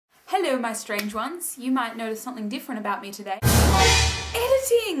Heyo, my strange ones. You might notice something different about me today.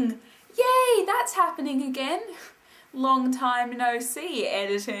 Editing! Yay, that's happening again. Long time no see,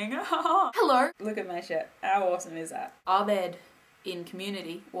 editing. Hello. Look at my shirt. How awesome is that? Abed in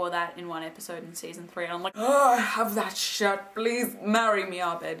Community wore that in one episode in season 3 and I'm like, oh, I have that shirt, please marry me,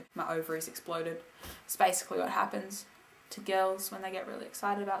 Abed. My ovaries exploded. It's basically what happens to girls when they get really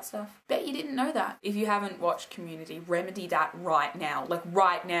excited about stuff. Bet you didn't know that. If you haven't watched Community, remedy that right now. Like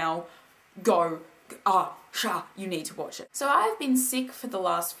right now, go. You need to watch it. So I've been sick for the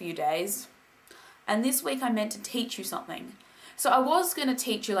last few days and this week I meant to teach you something. So I was going to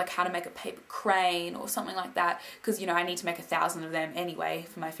teach you like how to make a paper crane or something like that because, you know, I need to make 1,000 of them anyway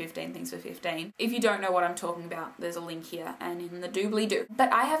for my 15 things for 15. If you don't know what I'm talking about, there's a link here and in the doobly-doo.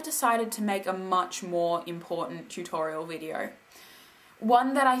 But I have decided to make a much more important tutorial video.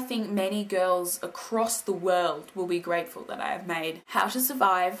 One that I think many girls across the world will be grateful that I have made. How to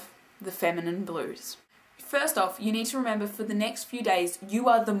survive the feminine blues. First off, you need to remember for the next few days, you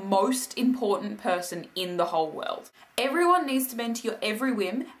are the most important person in the whole world. Everyone needs to bend to your every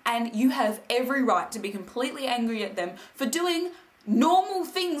whim and you have every right to be completely angry at them for doing normal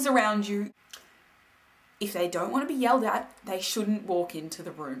things around you. If they don't want to be yelled at, they shouldn't walk into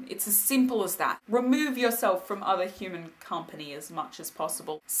the room. It's as simple as that. Remove yourself from other human company as much as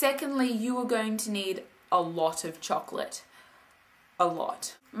possible. Secondly, you are going to need a lot of chocolate. A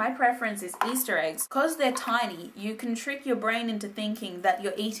lot. My preference is Easter eggs. Because they're tiny, you can trick your brain into thinking that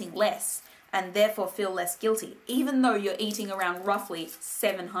you're eating less and therefore feel less guilty, even though you're eating around roughly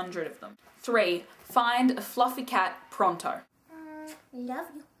 700 of them. 3, find a fluffy cat pronto. Love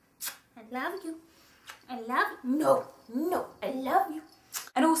you. I love you. I love you. No, I love you.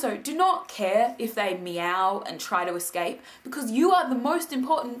 And also, do not care if they meow and try to escape because you are the most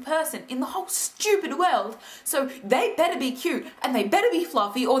important person in the whole stupid world. So they better be cute and they better be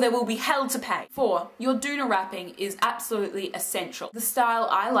fluffy or there will be hell to pay. 4, your doona wrapping is absolutely essential. The style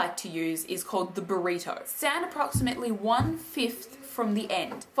I like to use is called the burrito. Stand approximately 1/5 from the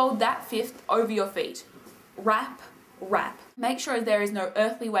end. Fold that 1/5 over your feet. Wrap. Make sure there is no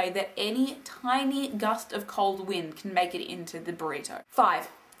earthly way that any tiny gust of cold wind can make it into the burrito. 5,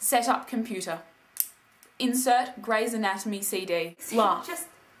 set up computer. Insert Grey's Anatomy CD. Laugh. Just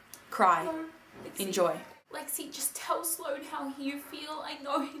cry. Lexi, Enjoy. Lexi, just tell Sloan how you feel. I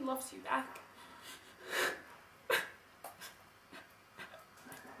know he loves you back.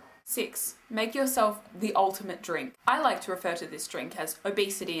 6, make yourself the ultimate drink. I like to refer to this drink as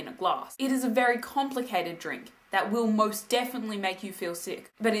obesity in a glass. It is a very complicated drink that will most definitely make you feel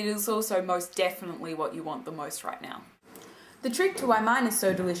sick, but it is also most definitely what you want the most right now. The trick to why mine is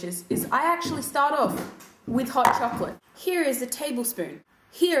so delicious is I actually start off with hot chocolate. Here is a tablespoon.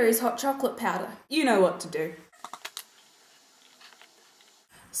 Here is hot chocolate powder. You know what to do.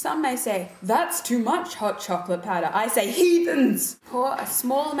 Some may say, that's too much hot chocolate powder. I say, heathens! Pour a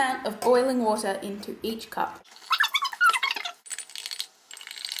small amount of boiling water into each cup.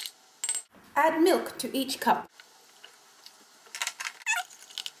 Add milk to each cup.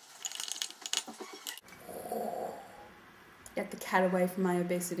 Get the cat away from my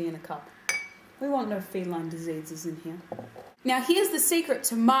obesity in a cup. We want no feline diseases in here. Now here's the secret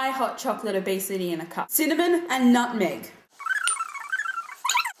to my hot chocolate obesity in a cup. Cinnamon and nutmeg.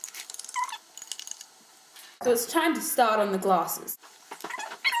 So it's time to start on the glasses.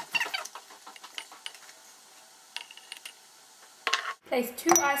 Place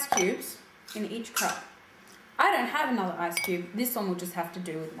 2 ice cubes in each cup. I don't have another ice cube. This one will just have to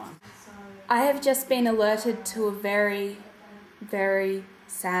do with one. I have just been alerted to a very, very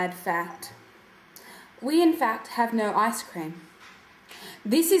sad fact. We in fact have no ice cream.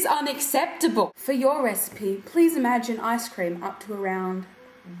 This is unacceptable. For your recipe, please imagine ice cream up to around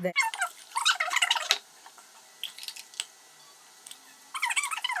there.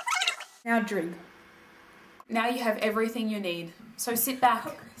 Now drink. Now you have everything you need. So sit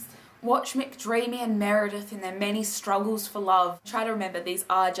back, watch McDreamy and Meredith in their many struggles for love. Try to remember these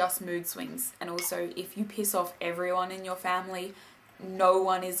are just mood swings. And also, if you piss off everyone in your family, no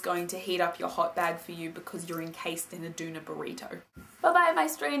one is going to heat up your hot bag for you because you're encased in a doona burrito. Bye-bye, my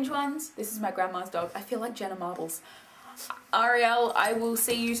strange ones. This is my grandma's dog. I feel like Jenna Marbles. Ariel, I will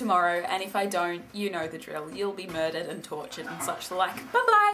see you tomorrow, and if I don't, you know the drill. You'll be murdered and tortured and such the like. Bye-bye!